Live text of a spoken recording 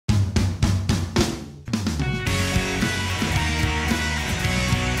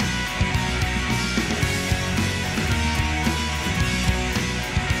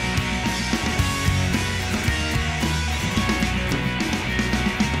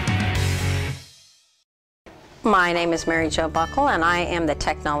My name is Mary Jo Buckel, and I am the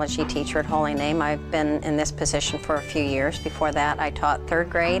technology teacher at Holy Name. I've been in this position for a few years. Before that, I taught 3rd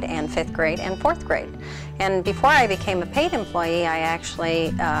grade and 5th grade and 4th grade. And before I became a paid employee, I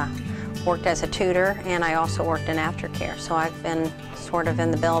actually worked as a tutor, and I also worked in aftercare. So I've been sort of in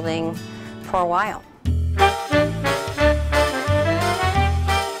the building for a while.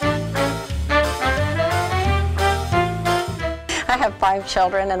 I have 5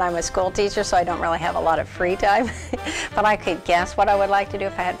 children and I'm a school teacher, so I don't really have a lot of free time. But I could guess what I would like to do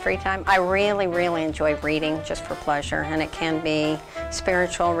if I had free time. I really enjoy reading just for pleasure, and it can be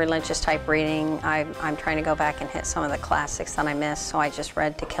spiritual, religious type reading. I'm trying to go back and hit some of the classics that I missed, so I just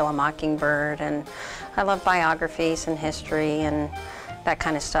read To Kill a Mockingbird, and I love biographies and history and that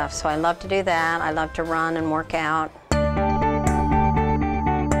kind of stuff. So I love to do that. I love to run and work out.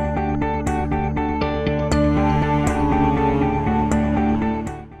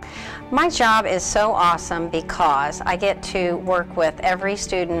 My job is so awesome because I get to work with every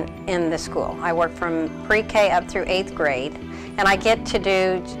student in the school. I work from pre-K up through 8th grade, and I get to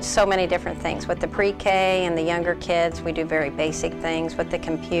do so many different things. With the pre-K and the younger kids, we do very basic things with the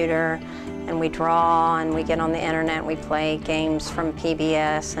computer, and we draw, and we get on the internet, and we play games from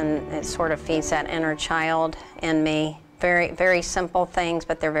PBS, and it sort of feeds that inner child in me. Very simple things,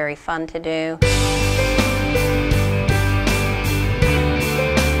 but they're very fun to do.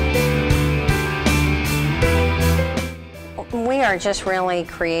 We are just really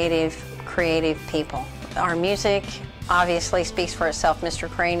creative people. Our music obviously speaks for itself. Mr.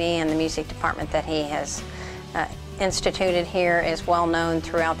 Craney and the music department that he has instituted here is well known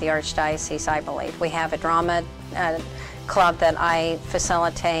throughout the Archdiocese, I believe. We have a drama club that I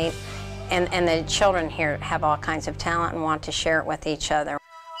facilitate, and the children here have all kinds of talent and want to share it with each other.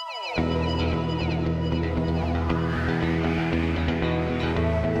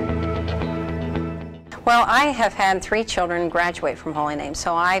 Well, I have had 3 children graduate from Holy Name,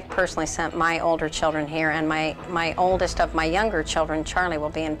 so I've personally sent my older children here, and my oldest of my younger children, Charlie,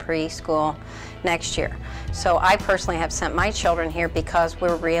 will be in preschool next year. So I personally have sent my children here because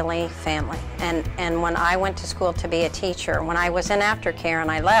we're really family. And when I went to school to be a teacher, when I was in aftercare and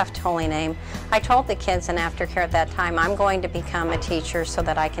I left Holy Name, I told the kids in aftercare at that time, I'm going to become a teacher so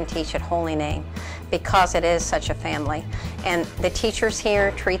that I can teach at Holy Name, because it is such a family. And the teachers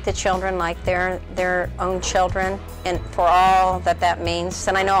here treat the children like their own children, and for all that means.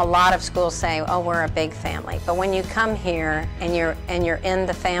 And I know a lot of schools say, oh, we're a big family. But when you come here and you're in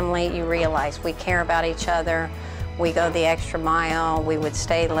the family, you realize we care about each other. We go the extra mile. We would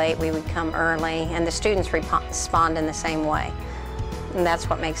stay late. We would come early. And the students respond in the same way. And that's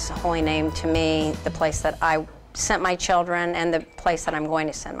what makes Holy Name, to me, the place that I sent my children and the place that I'm going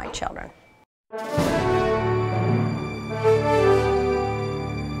to send my children.